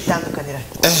bitandukanira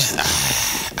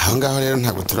aho ngaho rero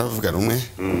ntabwo turavuga rumwe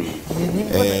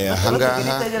aha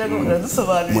ngaha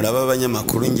muraba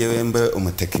abanyamakuru ngewe mbe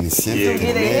umutekinisiye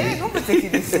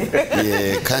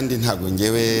kandi ntabwo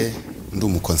ngewe ndi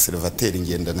umukonservateri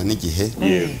ngendana n'igihe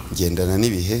ngendana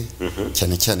n'ibihe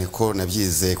cyane cyane ko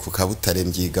nabyize ku Kabutare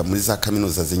mbyiga muri za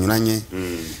kaminuza zinyuranye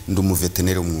ndi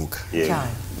umuveterineri umwuga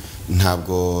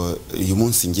ntabwo uyu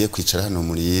munsi ngiye kwicara hano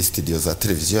muri studio za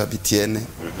televiziyo ya BTN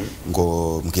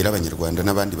ngo mbwira abanyarwanda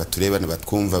n'abandi batureba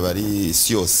batwumva bari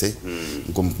isi yose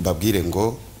ngo mbabwire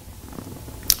ngo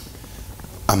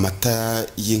amata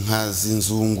y'inka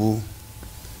z'inzungu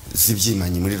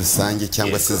z'ibyimanyi muri rusange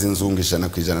cyangwa se z'inzungu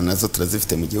 100% nazo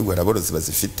turazifite mu gihugu araborozi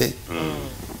bazifite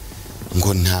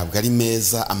ngo ntabwo ari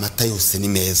meza amata yose ni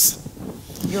meza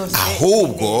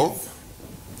ahubwo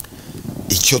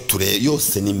icyo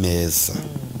yose ni meza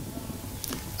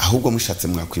ahubwo mushatse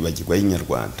mwakwibagirwa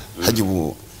y'inyarwanda hajye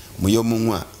ubu muyo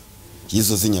munywa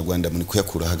yizo z'inyarwanda muri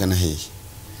kuyakura hagana hehe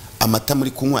amata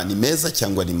muri kunywa ni meza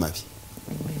cyangwa ni mabi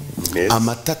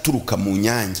amata turuka mu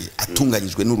nyange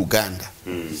atunganyijwe n'uruganda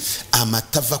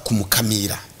amata ava ku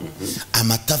mukamira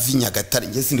amata v'Inyagatare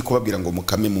nge sindi kubabwira ngo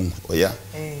mukame mu oya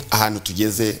ahantu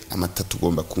tugeze amata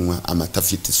tugomba kunywa amata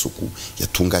afite isuku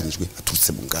yatunganyijwe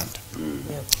aturutse mu nganda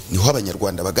niho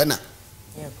abanyarwanda bagana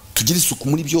tugire isuku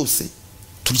muri byose,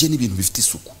 turye n'ibintu bifite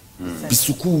isuku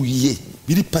bisukuye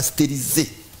biri pasterize.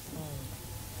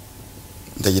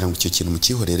 Ndagira ngo icyo kintu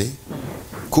mukihorere,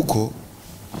 kuko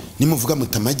nimuvuga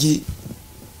mutamagi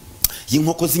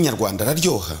y'inkoko z'inyarwanda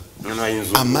araryoha,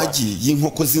 amagi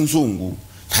y'inkoko z'inzungu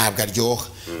ntabwo aryoha.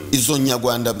 Izo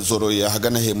nyarwanda zoroye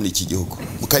ahagana he muri iki gihugu,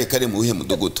 mukare mu uhe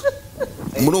mudugudu,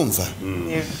 murumva?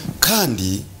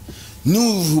 Kandi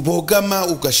nubogama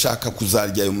ugashaka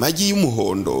kuzarya ayo magi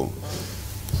y'umuhondo,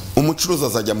 umucuruzi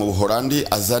azajya mu Buholandi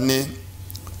azane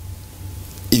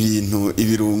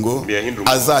ibirungo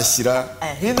azashyira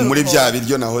muri bya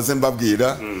biryo nahoze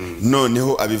mbabwira,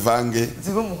 noneho abivange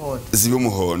zibe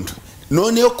umuhondo.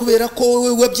 Noneho kubera ko wowe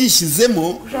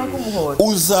wabyishyizemo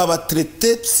uzaba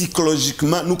traité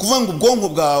psychologiquement, nukuvuga ngo ubwonko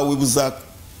bwawe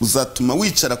buzatuma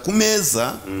wicara ku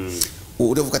meza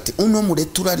uravuga ati uno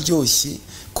murete uraryoshye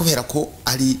kubera ko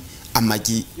ari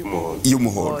amagi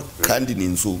y'umuhondo kandi ni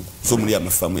inzungu zo muri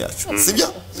amafamu yacu, sibyo?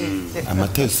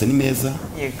 Amata yose ni meza,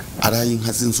 ari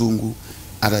inka z'inzungu,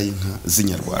 ari inka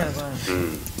z'inyarwanda.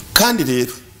 Kandi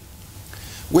rero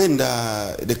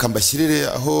wenda reka mbashyirire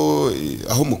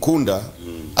aho mukunda,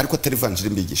 ariko atari vanjiri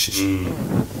mbigishije.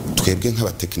 Twebwe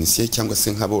nk'abatekinisiye cyangwa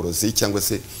se nk'aborozi cyangwa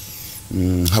se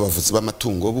nk'abavuzi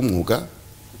b'amatungo b'umwuga,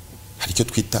 hari icyo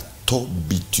twita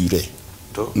tobiture,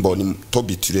 mboni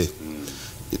tobiture,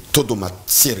 to de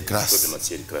matière grasse,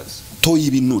 to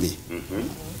y'ibinure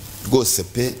rwose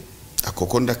pe.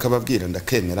 Akoko ndakababwira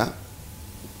ndakemera.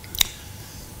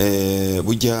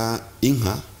 Burya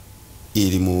inka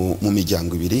iri mu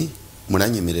miryango ibiri,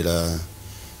 muranyemerera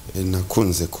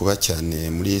nakunze kuba cyane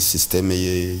muri systeme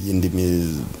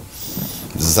y'indimi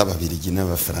z'Ababiligi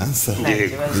n'Abafaransa,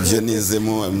 ibyo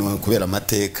nizemo kubera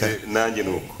amateka. Nanjye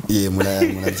nuko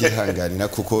murabyihanganira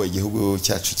kuko igihugu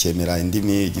cyacu cyemera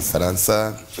indimi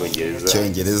Igifaransa,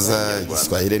 Icyongereza,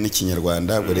 Igiswahili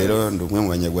n'Ikinyarwanda. Ubwo rero ndi umwe mu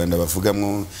Banyarwanda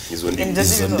bavugamo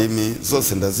izo ndimi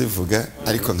zose ndazivuga,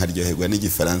 ariko nkaryoherwa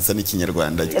n'Igifaransa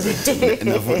n'Ikinyarwanda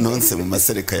nonse mu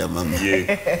masereka ya mama.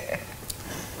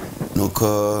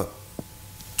 Nuko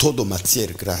todo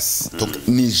matière grasse,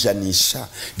 ni janisha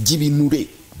ry'ibinure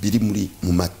biri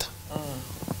mu mata.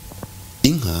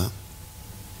 Inka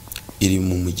iri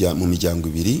mu miryango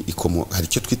ibiri, hari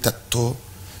icyo twita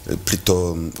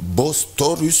Bos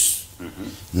Taurus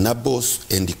na Bos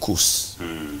Indicus.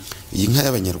 Iyi nka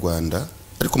y'Abanyarwanda,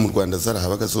 ariko mu Rwanda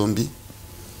zarahabaga zombi.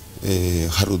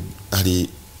 Hari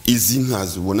izi nka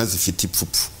zibona zifite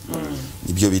ipfupfu,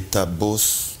 ibyo bita Bos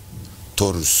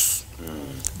Taurus,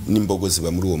 n'imbogo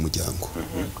ziba muri uwo muryango,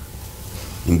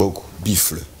 imbogo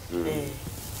bifle.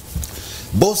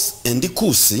 Bos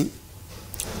Indicus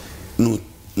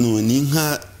ni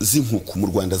inka z'inkuku mu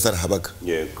Rwanda zarahabaga.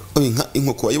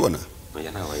 Inkuku wayibona?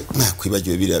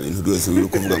 Nakwibagiwe biriya bintu rwose uri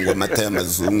kuvuga ngo amata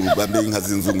y'amazungu bambe inka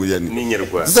z'inzungu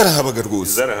zarahabaga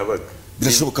rwose.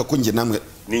 Birashoboka ko nge namwe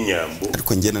n'inyambo,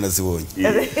 ariko nge narazibonye.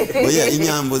 Oya,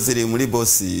 inyambo ziri muri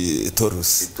Bos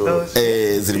Taurus,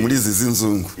 ziri muri izi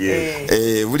z'inzungu.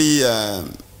 Buriya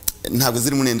ntabwo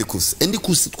ziri muri Indicus.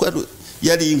 Indicus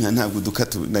yari inka, ntabwo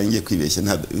dukatu nangiye kwibeshya,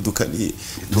 ntabwo dukani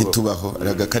ntitubaho,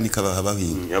 aragakani kabaho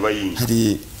inka.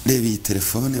 Hari reba iyi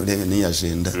telefone, urebe n'iyi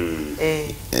agenda,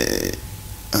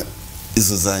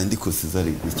 izo za Indicus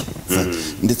zari gutya.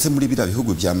 Ndetse muri biriya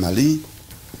bihugu bya Mali,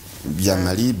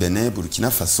 Benin,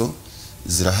 Burkina Faso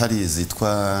zirahari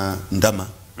zitwa ndama.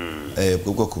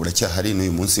 Ubwo bwoko buracyahari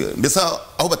n'uyu munsi, mbese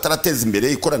aho batarateza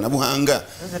imbere ikoranabuhanga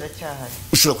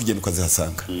ushobora kugenda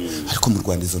ukazihasanga, ariko mu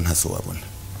Rwanda izo ntazo wabona,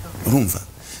 urumva?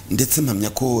 Ndetse mpamya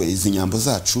ko izi nyambo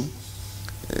zacu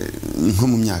nko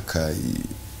mu myaka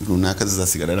runaka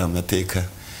zizasigara ari amateka,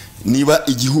 niba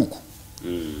igihugu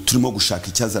turimo gushaka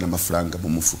icyazana amafaranga mu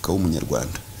mufuka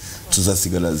w'umunyarwanda,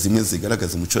 tuzasigara zimwe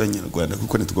zigaragaza umuco w'Abanyarwanda,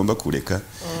 kuko ntitugomba kureka.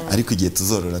 Ariko igihe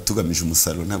tuzorora tugamije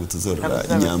umusaruro, ntabwo tuzorora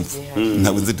inyambo.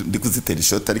 Ntabwo ndi kuzitera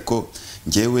ishoti, ariko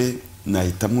ngewe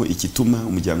nahitamo ikituma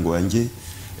umuryango wanjye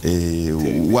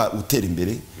utera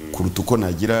imbere kuruta uko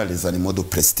nagira les animaux de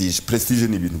prestige. Prestige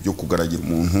ni ibintu byo kugaragira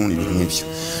umuntu, ni ibintu nk'ibyo.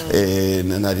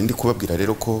 Nari ndi kubabwira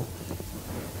rero ko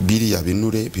biriya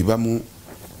binure biba mu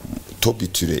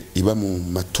tobiture, iba mu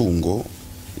matungo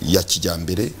ya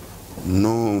kijyambere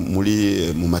no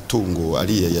mu matungo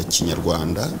ariya ya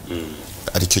Kinyarwanda,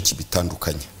 aricyo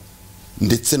kibitandukanye.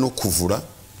 Ndetse no kuvura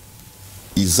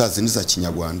izazi niza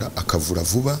Kinyarwanda, akavura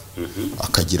vuba,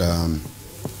 akagira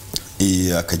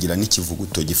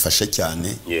n'ikivuguto gifashe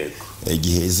cyane.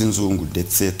 Igihe z'inzungu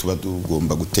ndetse tuba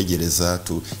tugomba gutegereza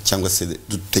cyangwa se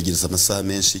dutegereza amasaha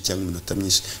menshi cyangwa iminota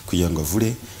myinshi kugira ngo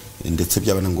avure, ndetse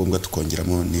byaba na ngombwa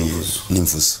tukongeramo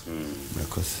n'imvuzo.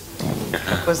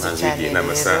 Murakoze cyane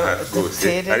n'amasaha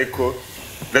rwose. Ariko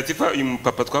Latifa uyu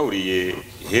papa twahuriye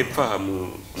hepfa mu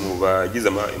bagize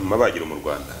amabagiro mu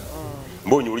Rwanda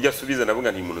mbonye uburyo asubiza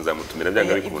navuga nti umuntu zamutumira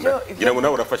byanga bikunda ngira ngo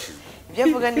nawe urafashije ibyo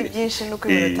avuga ni byinshi nuko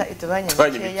iminota itubanye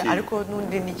mikeya ariko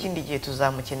n'undi n'ikindi gihe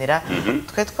tuzamukenera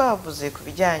twe twavuze ku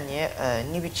bijyanye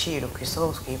n'ibiciro ku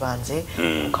isoko twibanze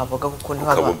ukavuga kuko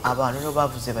abantu no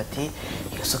bavuze bati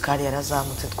iyo sukari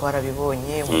yarazamutse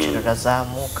twarabibonye umuceri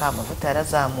urazamuka amavuta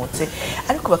yarazamutse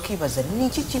ariko bakibaza ni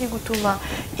iki kiri gutuma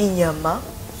inyama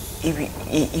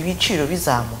ibiciro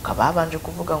bizamuka babanje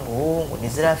kuvuga ngo ni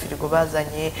ziriya firigo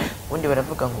bazanye ubundi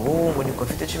baravuga ngo ni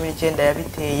covid 19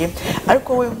 yabiteye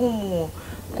ariko we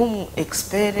nk'umu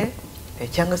expert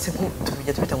cyangwa se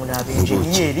tujya tubita ngo ni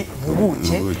abenjeniyeri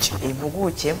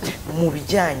impuguke mu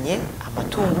bijyanye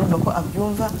amatungo urumva ko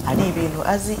abyumva ari ibintu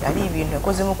azi ari ibintu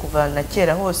yakozemo kuva na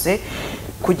kera hose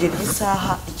kugera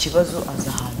isaha ikibazo aza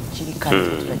ahantu kiri kandi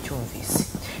turacyumvise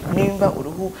nimba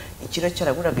uruhu ikiro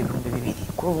cyaraguraga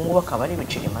 2,000 kuri ubu ngubu akaba ari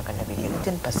ibiceri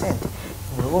 200 10%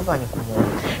 mu ruhu vanye ku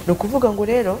muntu no kuvuga ngo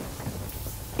rero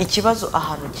ikibazo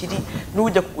ahantu kiri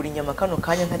n'ujya kugura inyama kano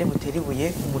kanya ntari butere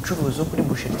ibuye umucuruzi kuri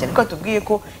busheri cyane ko tubwiye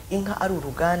ko inka ari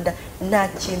uruganda nta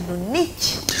kintu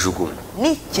niki kijugunya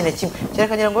niki na kimwe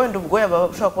cyerekanye ngo wenda ubwo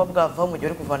yabashaka kuba bwavaho mu gihe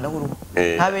ari kuvanaho uruhu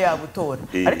ntabe yabutora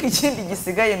ariko ikindi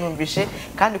gisigaye numvishe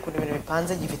kandi ku bintu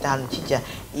bipanze gifite ahantu kijya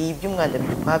iby'umwanda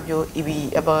bikwabyo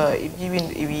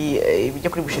ibijya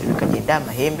kuri busheri bikagenda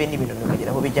amahembe n'ibintu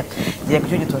bikagera aho bijya ngira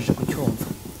cyo gitoshe kucyumva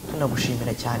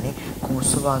tunagushimira cyane ku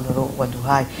busobanuro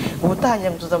waduhaye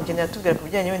ubutahanya tuzamukenera tubwira ku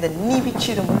bijyanye wenda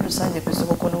n'ibiciro muri rusange ku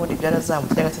isoko ko n'ubundi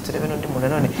byarazamutse cyangwa se turebe n'undi muntu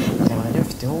none cyangwa nabyo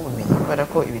bifiteho ubumenyi kubera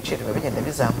ko ibiciro biba bigenda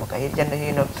bizamuka hirya no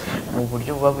hino mu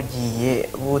buryo buba bugiye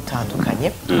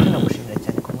butandukanye tunagushimira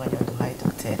cyane ku mwanya waduhaye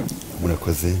Dr.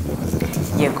 murakoze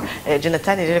Latifa yego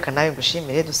Jonathan rero nawe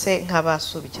ngushimire duse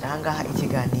nk'abasubikira ahangaha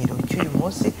ikiganiro cy'uyu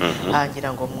munsi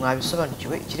ngira ngo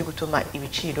mwabisobanukiwe ikiri gutuma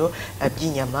ibiciro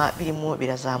by'inyama birimo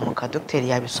birazamuka Dr.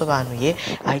 yabisobanuye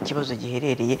aho ikibazo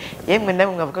giherereye yemwe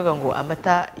namwe mwavugaga ngo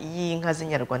amata y'inka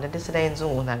z'inyarwanda ndetse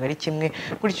n'ay'inzungu ntabwo ari kimwe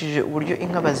kurikije uburyo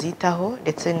inka bazitaho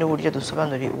ndetse n'uburyo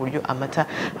dusobanuriye uburyo amata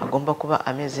agomba kuba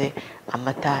ameze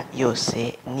amata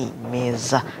yose ni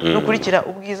meza nukurikira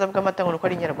ubwiza bw'amata ngo nuko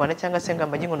ari inyarwanda cyangwa se ngo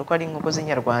amagi ngo nuko ari inkoko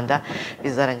z'inyarwanda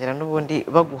bizarangira n'ubundi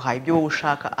baguhaye ibyo wowe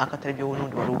ushaka akatari byo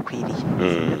n'undi wari ukwiriye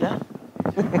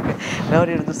naho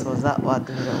rero dusoza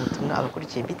waduhira ubutumwa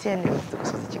abakurikiye BTN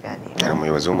gusoza ikiganiro hari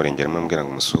umuyobozi w'umurenge arimo ambwira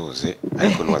ngo umusuhuze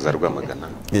ariko ntiwazarwamagana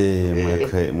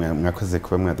mwakoze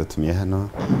kuba mwadutumiye hano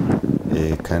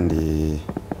kandi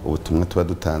ubutumwa tuba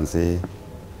dutanze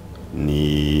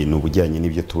ni ubujyanye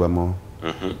n'ibyo tubamo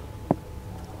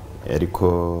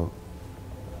ariko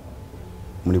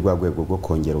muri rwa rwego rwo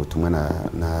kongera ubutumwa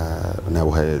na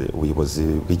ubuyobozi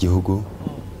bw'igihugu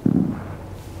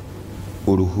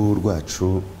uruhu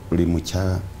rwacu ruri mu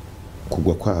cya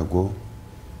kugwa kwago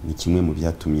ni kimwe mu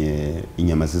byatumye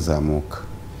inyama zizamuka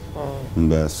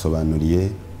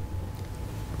mbasobanuriye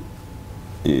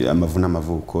amavu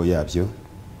n'amavuko yabyo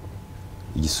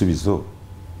igisubizo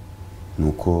ni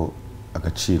uko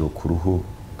agaciro ku ruhu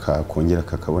kakongera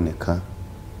kakaboneka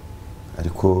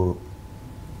ariko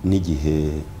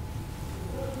n'igihe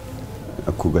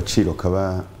ku gaciro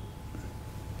kaba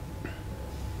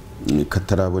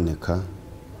kataraboneka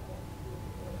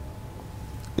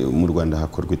mu Rwanda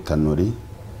hakorwa itanori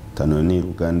ni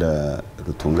uruganda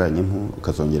rutunganya impu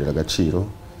rukazongerera agaciro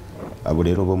abo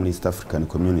rero bo muri East African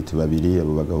Community babiri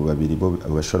abo bagabo babiri bo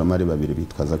abashoramari babiri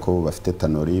bitwaza ko bafite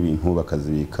tanori ibintu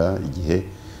bakazibika igihe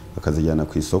bakazijyana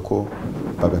ku isoko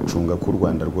bagacunga ko u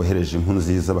Rwanda rwohereje impu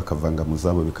nziza bakavanga mu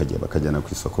zabo bakajyana ku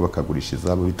isoko bakagurisha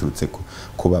izabo biturutse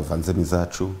ko bavanzemo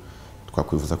izacu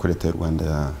twakwifuza ko leta y'u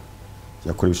Rwanda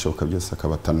yakora ibishoboka byose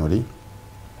akaba tanori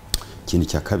ikindi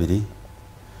cya kabiri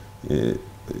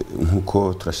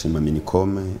nkuko turashima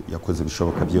Minicom yakoze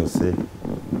ibishoboka byose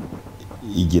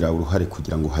igira uruhare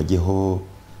kugira ngo hajyeho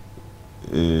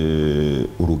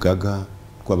urugaga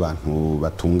rw'abantu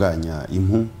batunganya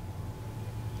impu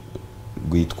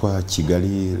rwitwa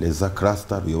Kigali Leza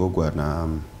Cluster ruyoborwa na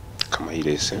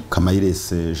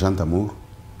Kamayirese Jean d'Amour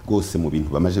rwose mu bintu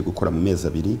bamaze gukora mu mezi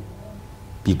abiri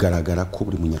bigaragara ko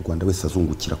buri munyarwanda wese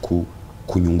azungukira ku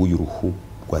nyungu y'uruhu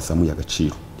rwazamuye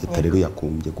agaciro leta rero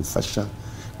yakombye gufasha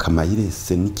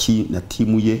Kamayirese na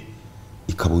timu ye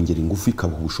ikabongera ingufu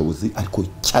ikabuha ubushobozi ariko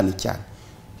cyane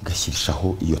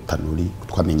igashyirishaho iyo tanuri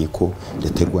twamenye ko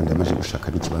leta y'u Rwanda yamaze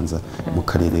gushaka n'ikibanza mu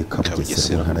karere ka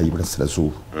Bugesera mu ntara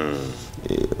y'Iburasirazuba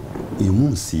uyu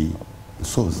munsi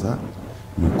nsoza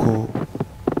nuko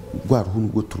rwa ruhu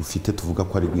nubwo turufite tuvuga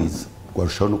ko ari rwiza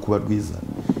rwarushaho no kuba rwiza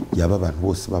yaba abantu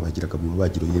bose babagiraga mu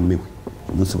mabagiro yemewe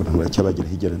uyu munsi abantu baracyabagira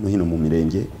hirya no hino mu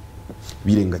mirenge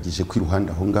birengagije ko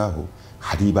iruhande aho ngaho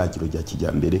hari ibagiro rya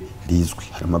kijyambere rizwi,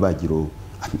 hari amabagiro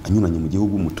anyuranye mu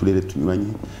gihugu mu turere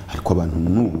tunyuranye, ariko abantu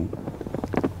n'ubu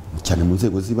cyane mu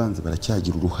nzego z'ibanze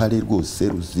baracyagira uruhare rwose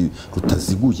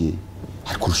rutaziguye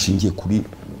ariko rushingiye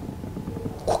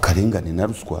ku karengane na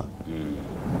ruswa,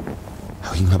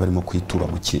 aho inka barimo kwitura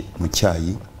mu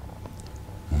cyayi,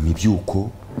 mu mibyuko,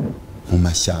 mu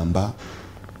mashyamba,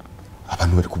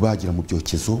 abantu bari kubagira mu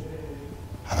byokezo,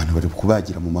 abantu bari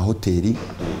kubagira mu mahoteli,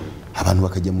 abantu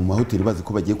bakajya mu mahoteli bazi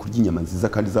ko bagiye kurya inyama nziza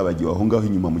kandi zabagiwe aho ngaho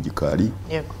inyuma mu gikari.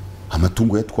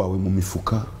 Amatungo yatwawe mu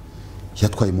mifuka,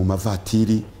 yatwaye mu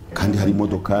mavatiri, kandi hari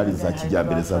imodokari za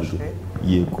kijyambere zaje.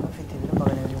 Yego,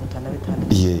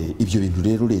 ibyo bintu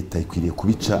rero leta ikwiriye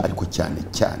kubica, ariko cyane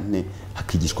cyane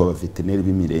hakigishwa abaveterineri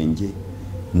b'imirenge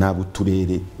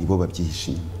n'ab'uturere, nibo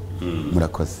babyihishiye.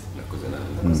 Murakoze.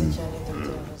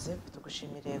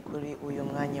 Tugushimire kuri uyu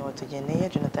mwanya watugeneye.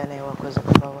 Jonathan nawe wakoze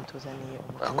kuba watuzaniye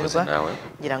umutumirwa,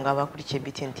 ngira ngo abakurikiye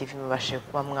BTN TV babashe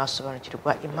kuba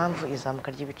mwasobanukirwa impamvu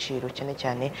izamuka ry'ibiciro cyane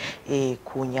cyane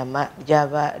ku nyama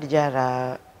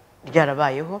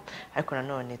ryarabayeho, ariko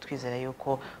nanone twizera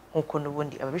yuko nk'uko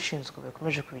n'ubundi ababishinzwe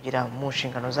bakomeje kubigira mu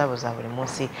nshingano zabo za buri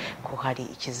munsi ko hari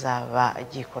ikizaba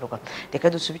gikorwa. Reka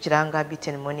dusubikire aha ngaha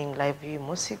BTN Morning Live y'uyu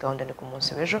munsi, gahunda ni ku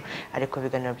munsi w'ejo, ariko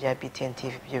ibiganiro bya BTN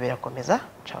TV byo birakomeza.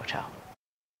 Ciao ciao.